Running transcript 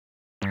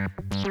Hey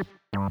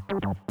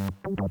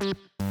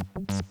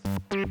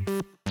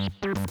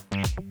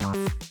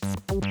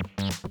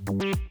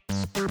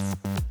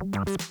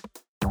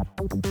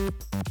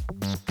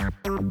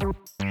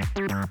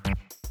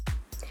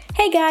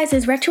guys,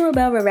 it's Retro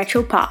Rebel with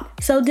Retro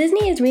Pop. So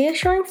Disney is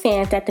reassuring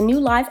fans that the new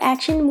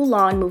live-action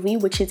Mulan movie,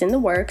 which is in the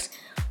works,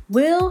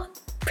 will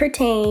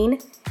pertain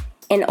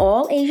an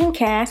all-Asian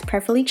cast,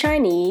 preferably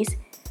Chinese,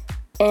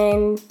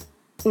 and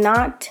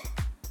not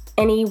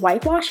any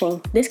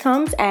whitewashing. This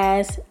comes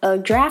as a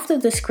draft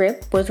of the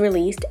script was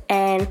released,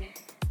 and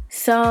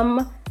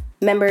some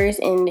members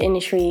in the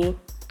industry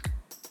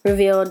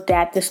revealed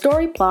that the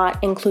story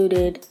plot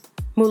included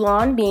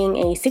Mulan being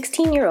a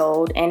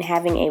 16-year-old and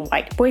having a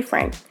white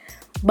boyfriend.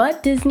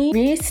 But Disney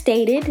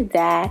restated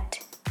that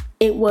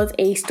it was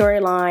a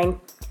storyline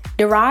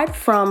derived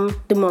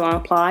from the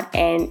Mulan plot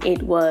and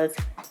it was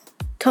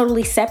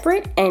totally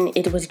separate and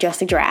it was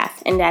just a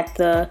draft, and that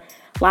the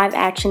live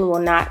action will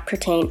not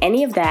pertain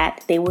any of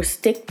that. They will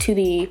stick to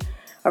the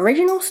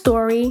original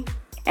story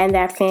and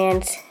that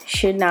fans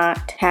should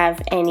not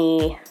have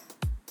any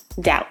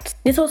doubts.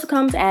 This also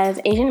comes as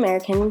Asian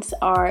Americans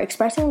are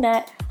expressing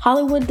that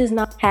Hollywood does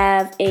not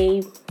have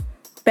a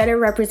better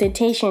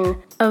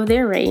representation of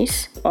their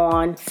race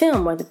on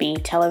film, whether it be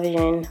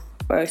television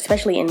or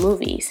especially in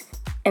movies,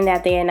 and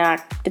that they are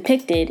not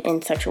depicted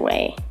in such a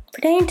way.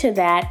 Pertaining to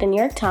that, the New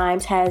York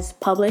Times has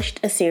published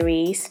a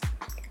series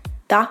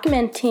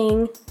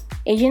documenting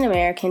Asian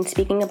Americans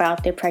speaking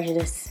about their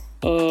prejudice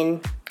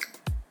in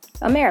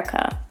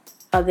America.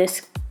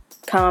 This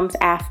comes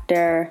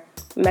after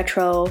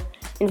Metro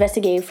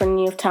investigator for the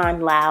New York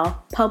Times, Lau,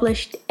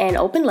 published an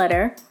open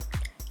letter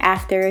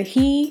after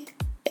he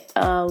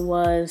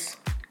was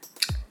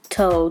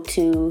told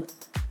to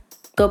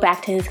go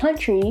back to his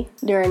country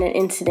during an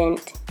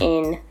incident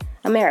in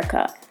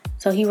America.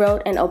 So he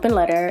wrote an open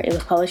letter. It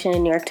was published in the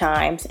New York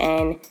Times,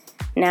 and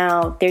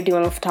now they're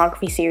doing a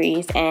photography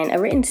series and a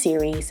written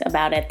series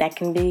about it that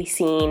can be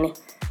seen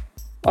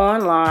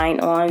online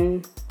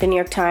on the New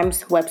York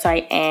Times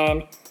website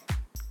and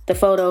the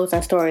photos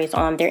and stories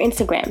on their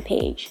Instagram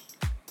page.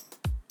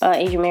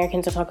 Asian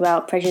Americans will talk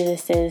about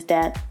prejudices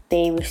that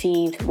they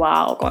received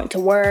while going to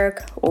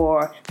work,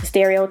 or the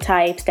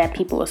stereotypes that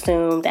people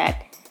assume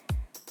that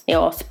they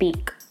all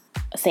speak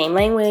the same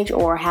language,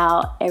 or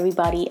how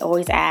everybody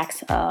always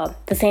asks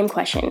the same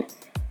question,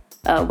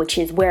 which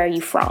is, where are you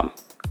from?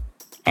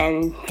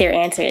 And their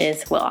answer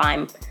is, well,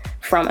 I'm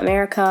from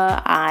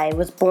America, I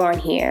was born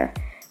here,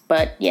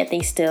 but yet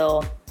they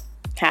still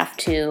have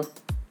to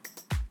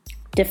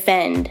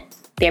defend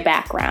their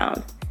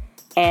background.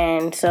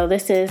 And so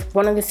this is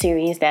one of the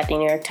series that the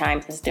New York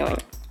Times is doing.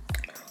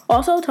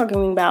 Also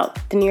talking about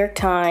the New York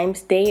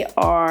Times, they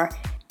are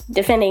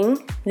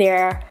defending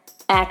their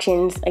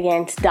actions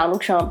against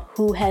Donald Trump,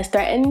 who has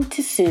threatened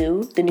to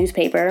sue the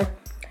newspaper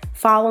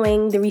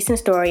following the recent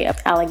story of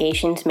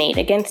allegations made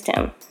against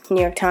him. The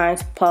New York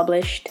Times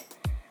published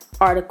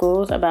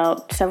articles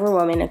about several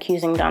women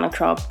accusing Donald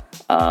Trump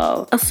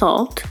of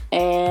assault,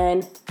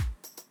 and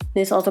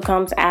this also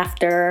comes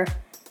after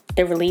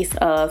the release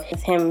of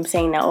him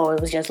saying that,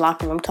 it was just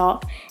locker room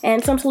talk.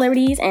 And some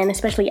celebrities, and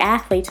especially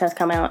athletes, has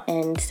come out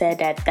and said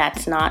that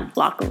that's not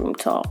locker room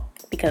talk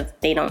because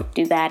they don't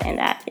do that, and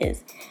that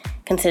is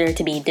considered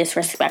to be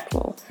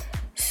disrespectful.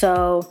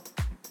 So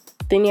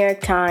the New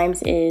York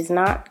Times is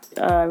not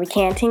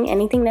recanting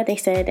anything that they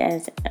said,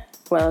 as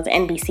well as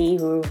NBC,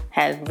 who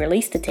has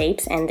released the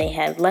tapes, and they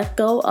have let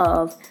go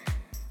of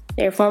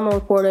their former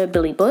reporter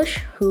Billy Bush,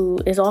 who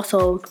is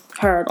also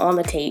heard on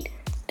the tape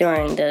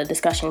during the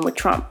discussion with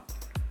Trump.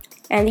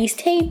 And these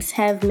tapes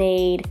have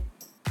made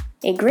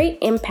a great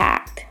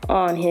impact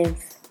on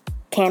his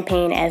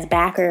campaign, as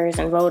backers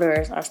and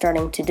voters are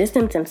starting to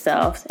distance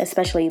themselves,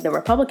 especially the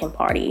Republican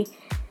Party.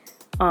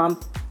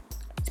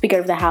 Speaker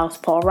of the House,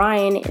 Paul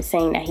Ryan, is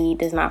saying that he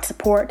does not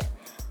support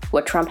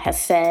what Trump has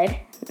said,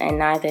 and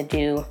neither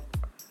do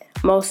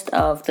most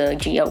of the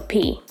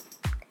GOP.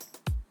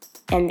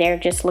 And they're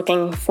just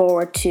looking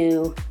forward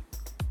to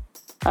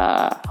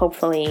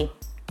hopefully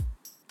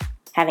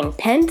having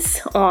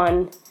Pence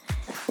on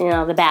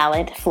the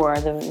ballot for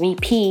the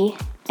VP,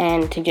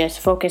 and to just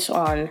focus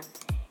on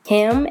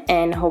him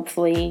and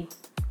hopefully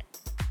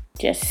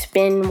just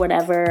spin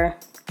whatever,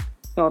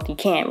 you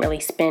can't really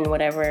spin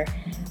whatever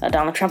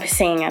Donald Trump is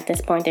saying at this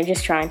point. They're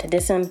just trying to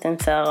distance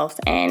themselves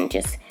and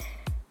just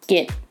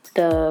get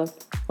the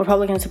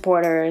Republican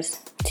supporters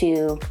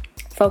to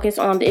focus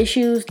on the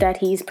issues that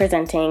he's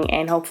presenting,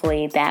 and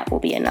hopefully that will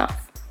be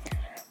enough.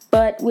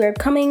 But we're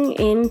coming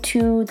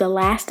into the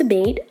last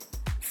debate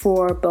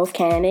for both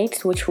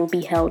candidates, which will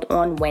be held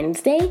on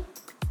Wednesday.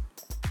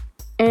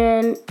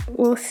 And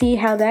we'll see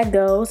how that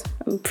goes.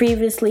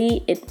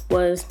 Previously, it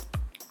was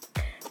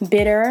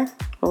bitter,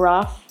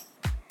 rough.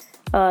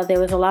 There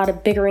was a lot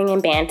of bickering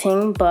and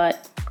banting,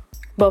 but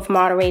both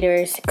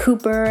moderators,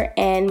 Cooper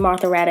and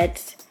Martha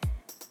Raddatz,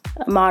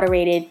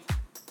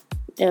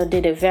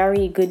 did a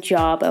very good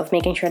job of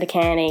making sure the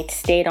candidates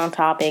stayed on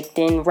topic,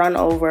 didn't run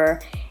over,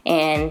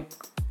 and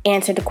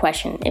answered the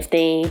question. If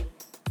they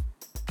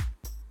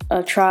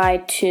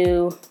tried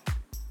to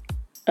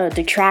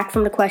detract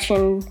from the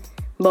question.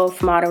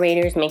 Both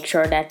moderators make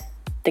sure that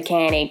the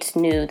candidates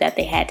knew that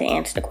they had to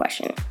answer the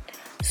question.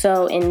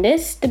 So in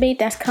this debate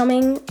that's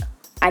coming,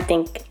 I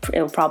think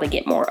it'll probably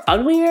get more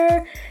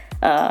uglier.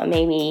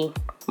 Maybe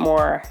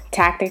more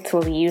tactics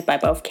will be used by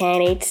both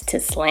candidates to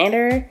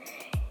slander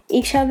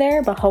each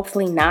other, but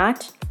hopefully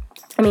not.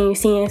 I mean, you've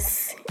seen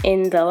this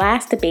in the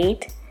last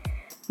debate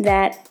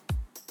that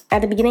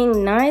at the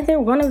beginning, neither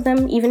one of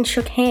them even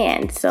shook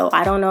hands. So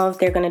I don't know if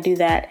they're going to do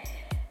that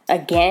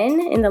again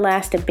in the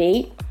last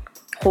debate.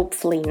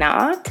 Hopefully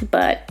not,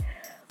 but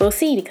we'll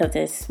see, because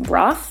it's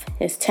rough,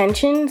 it's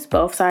tensions.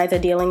 Both sides are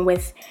dealing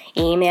with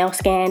email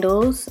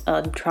scandals.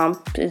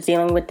 Trump is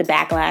dealing with the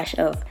backlash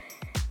of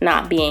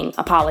not being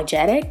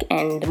apologetic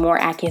and more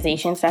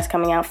accusations that's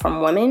coming out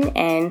from women,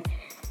 and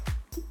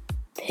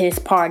his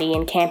party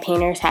and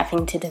campaigners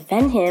having to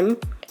defend him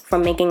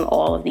from making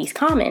all of these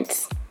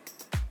comments.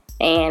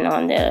 And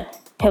on the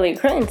Hillary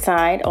Clinton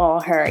side,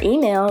 all her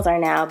emails are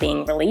now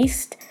being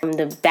released. From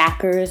the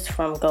backers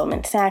from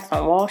Goldman Sachs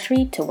on Wall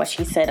Street to what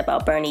she said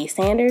about Bernie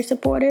Sanders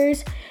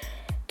supporters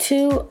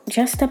to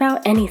just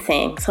about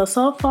anything.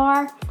 So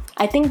far,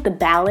 I think the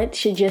ballot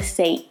should just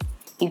say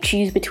you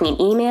choose between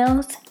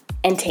emails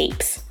and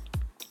tapes.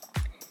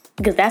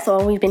 Because that's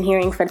all we've been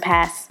hearing for the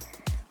past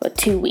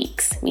 2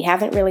 weeks. We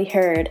haven't really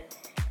heard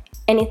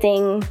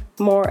anything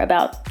more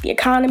about the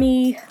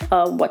economy,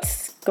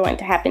 what's going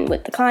to happen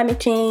with the climate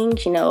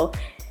change.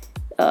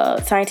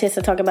 Scientists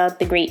are talking about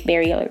the Great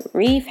Barrier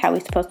Reef, how we're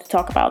supposed to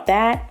talk about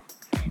that.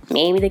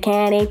 Maybe the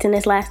candidates in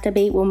this last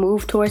debate will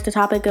move towards the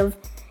topic of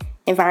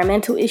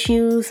environmental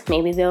issues.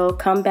 Maybe they'll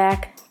come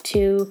back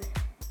to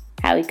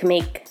how we can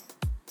make,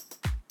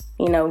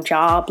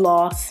 job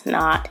loss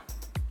not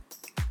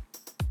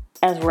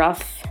as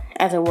rough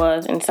as it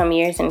was in some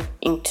years and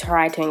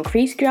try to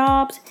increase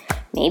jobs.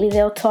 Maybe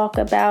they'll talk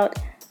about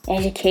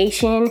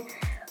education.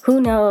 Who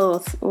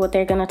knows what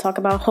they're going to talk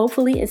about?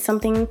 Hopefully it's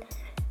something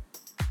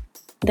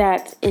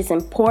that is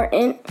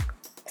important,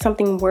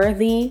 something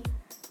worthy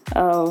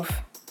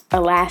of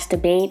a last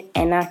debate,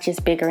 and not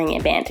just bickering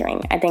and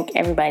bantering. I think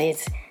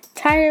everybody's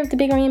tired of the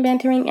bickering and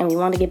bantering, and we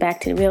want to get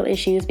back to the real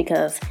issues,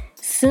 because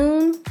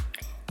soon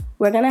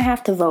we're going to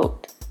have to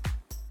vote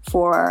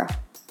for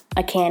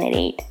a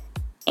candidate,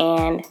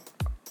 and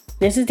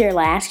this is their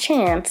last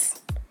chance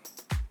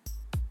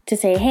to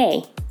say,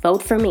 hey,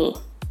 vote for me.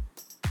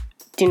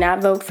 Do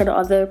not vote for the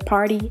other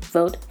party,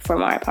 vote for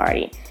my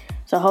party.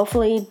 So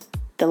hopefully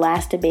the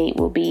last debate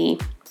will be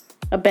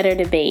a better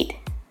debate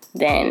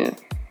than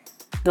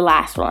the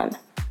last one,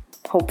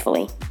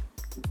 hopefully.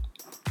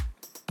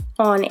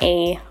 On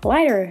a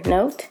lighter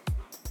note,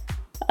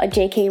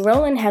 J.K.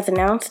 Rowling has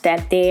announced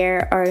that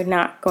there are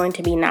not going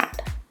to be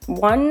not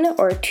 1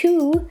 or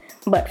 2,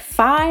 but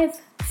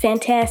 5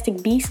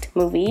 Fantastic Beast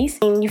movies.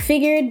 And you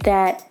figured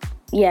that,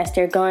 yes,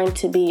 there's going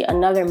to be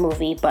another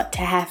movie, but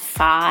to have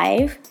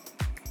 5,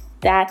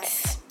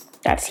 that's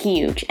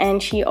huge.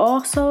 And she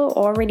also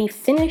already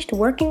finished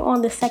working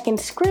on the second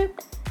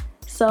script,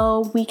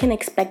 so we can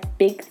expect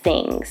big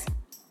things.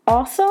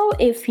 Also,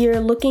 if you're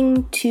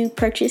looking to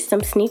purchase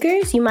some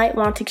sneakers, you might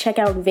want to check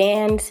out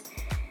Vans'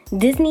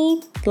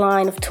 Disney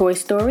line of Toy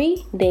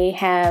Story. They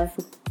have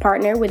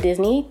partnered with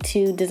Disney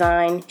to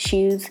design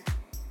shoes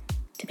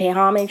to pay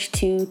homage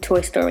to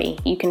Toy Story.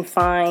 You can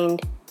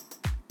find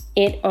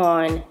it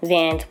on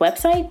Vans'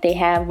 website. They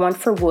have one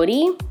for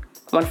Woody,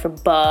 one for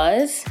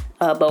Buzz,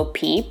 Bo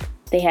Peep.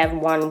 They have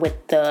one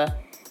with the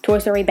Toy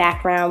Story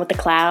background with the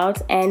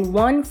clouds, and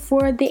one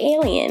for the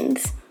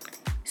aliens.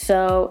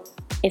 So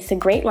it's a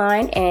great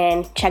line,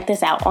 and check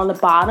this out. On the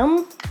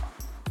bottom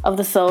of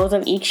the soles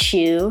of each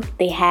shoe,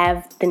 they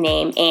have the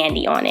name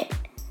Andy on it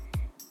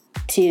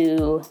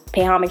to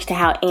pay homage to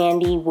how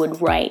Andy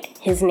would write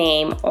his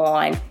name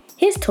on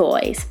his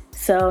toys.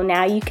 So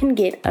now you can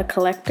get a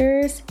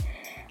collector's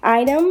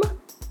item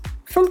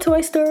from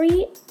Toy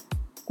Story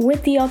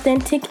with the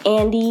authentic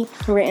Andy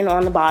written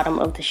on the bottom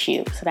of the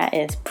shoe. So that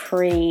is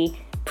pretty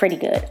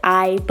good.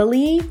 I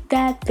believe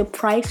that the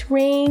price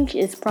range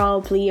is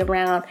probably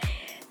around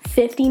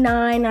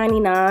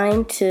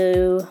 $59.99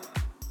 to,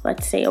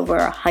 let's say, over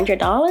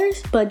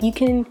 $100, but you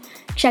can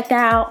check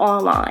that out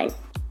online.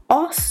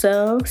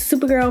 Also,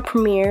 Supergirl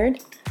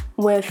premiered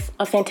with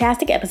a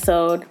fantastic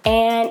episode,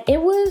 and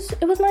it was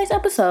a nice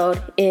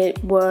episode.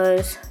 It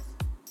was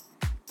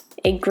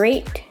a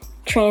great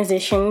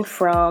transition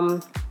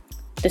from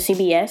the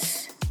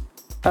CBS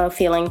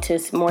feeling to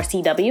more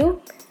CW.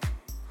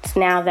 So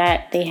now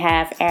that they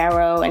have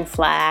Arrow and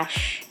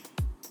Flash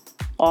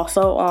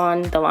also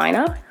on the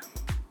lineup,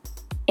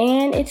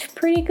 and it's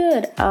pretty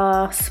good.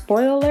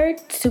 Spoiler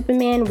alert,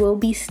 Superman will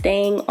be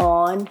staying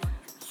on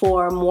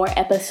for more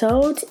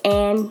episodes,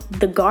 and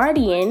The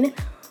Guardian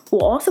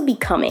will also be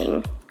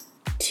coming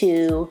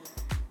to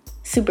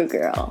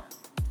Supergirl.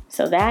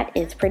 So that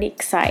is pretty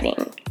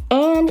exciting.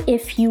 And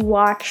if you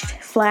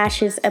watched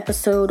Flash's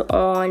episode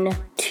on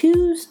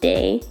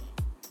Tuesday,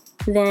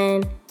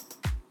 then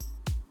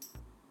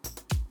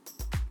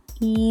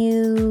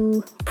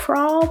you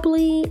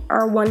probably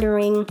are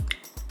wondering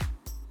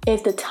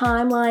if the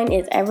timeline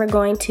is ever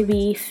going to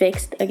be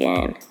fixed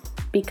again.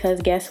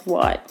 Because guess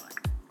what?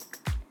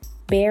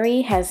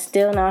 Barry has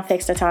still not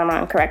fixed the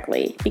timeline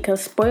correctly.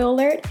 Because,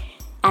 spoiler alert,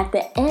 at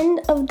the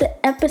end of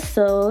the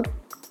episode,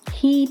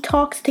 he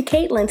talks to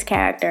Caitlin's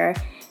character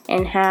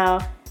and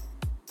how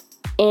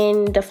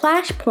in the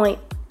Flashpoint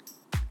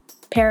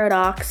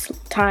paradox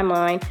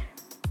timeline,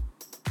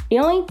 the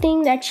only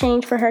thing that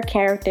changed for her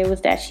character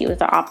was that she was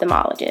an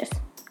ophthalmologist.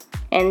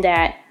 And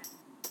that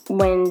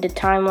when the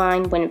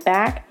timeline went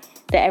back,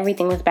 that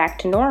everything was back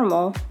to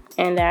normal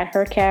and that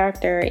her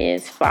character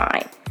is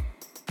fine.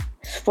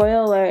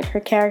 Spoiler alert, her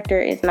character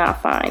is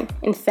not fine.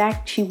 In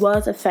fact, she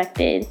was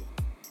affected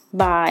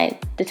by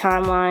the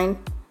timeline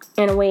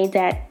in a way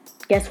that,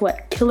 guess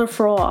what? Killer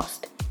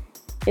Frost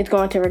is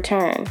going to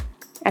return.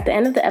 At the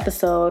end of the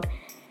episode,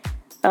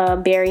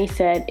 Barry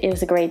said it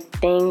was a great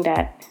thing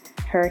that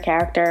her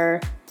character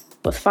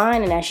was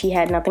fine and that she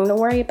had nothing to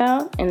worry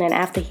about. And then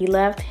after he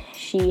left,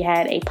 she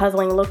had a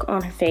puzzling look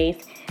on her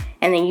face.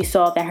 And then you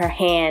saw that her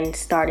hand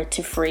started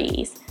to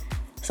freeze.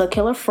 So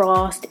Killer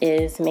Frost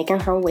is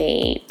making her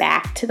way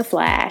back to the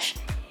Flash.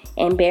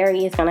 And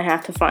Barry is going to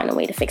have to find a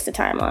way to fix the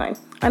timeline.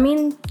 I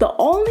mean, the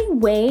only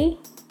way,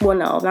 well,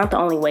 no, not the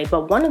only way,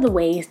 but one of the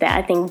ways that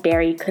I think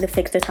Barry could have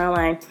fixed the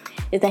timeline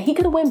is that he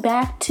could have went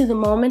back to the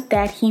moment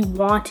that he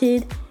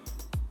wanted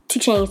to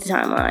change the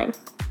timeline.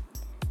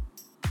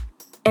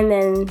 And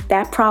then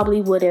that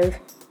probably would have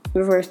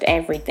reversed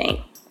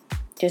everything.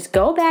 Just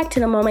go back to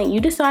the moment you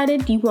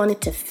decided you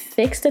wanted to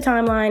fix the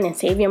timeline and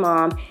save your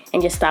mom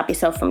and just stop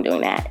yourself from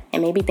doing that.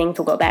 And maybe things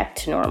will go back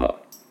to normal.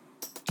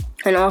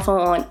 And also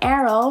on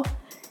Arrow,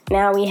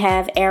 now we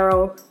have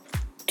Arrow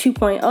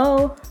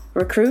 2.0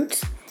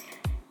 recruits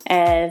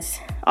as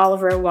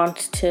Oliver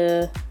wants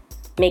to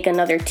make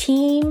another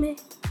team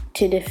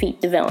to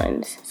defeat the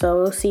villains. So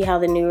we'll see how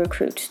the new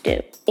recruits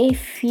do.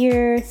 If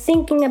you're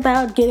thinking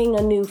about getting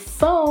a new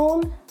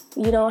phone,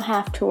 you don't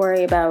have to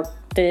worry about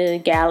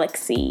the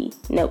Galaxy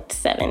Note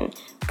 7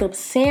 because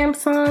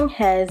Samsung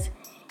has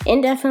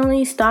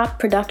indefinitely stopped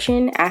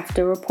production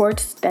after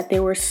reports that they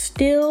were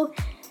still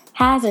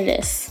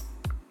hazardous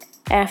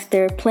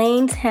after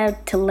planes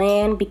had to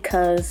land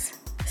because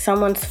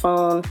someone's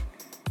phone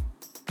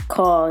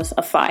caused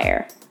a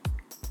fire.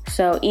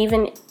 So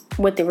even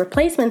with the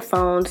replacement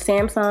phone,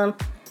 Samsung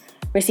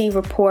received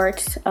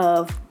reports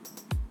of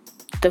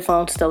the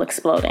phone still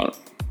exploding.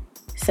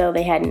 So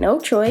they had no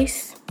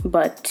choice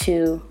but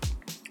to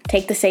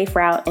take the safe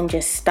route and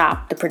just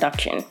stop the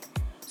production.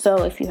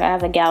 So if you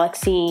have a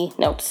Galaxy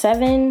Note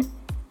 7,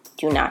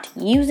 do not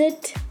use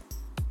it.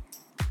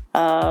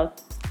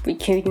 You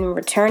can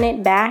return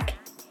it back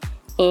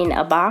in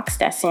a box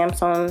that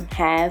Samsung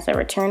has, a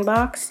return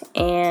box,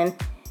 and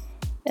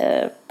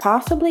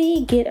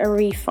possibly get a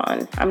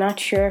refund. I'm not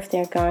sure if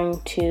they're going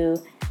to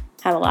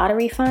have a lot of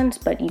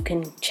refunds, but you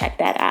can check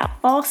that out.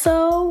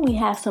 Also, we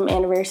have some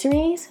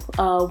anniversaries.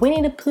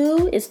 Winnie the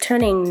Pooh is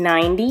turning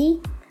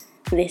 90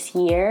 this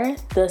year.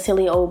 The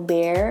silly old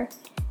bear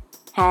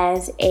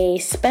has a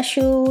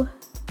special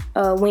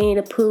Winnie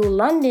the Pooh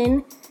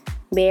London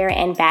bear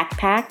and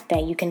backpack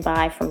that you can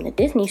buy from the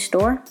Disney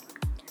store.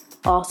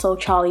 Also,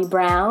 Charlie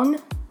Brown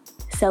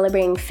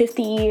celebrating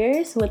 50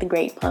 years with the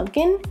Great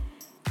Pumpkin,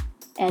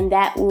 and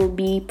that will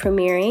be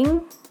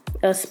premiering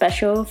a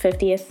special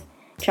 50th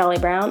Charlie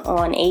Brown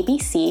on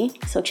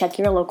ABC, so check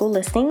your local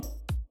listing.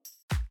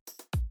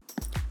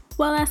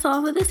 Well, that's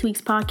all for this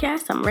week's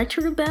podcast. I'm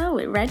Retro Rebel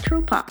with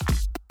Retro Pop.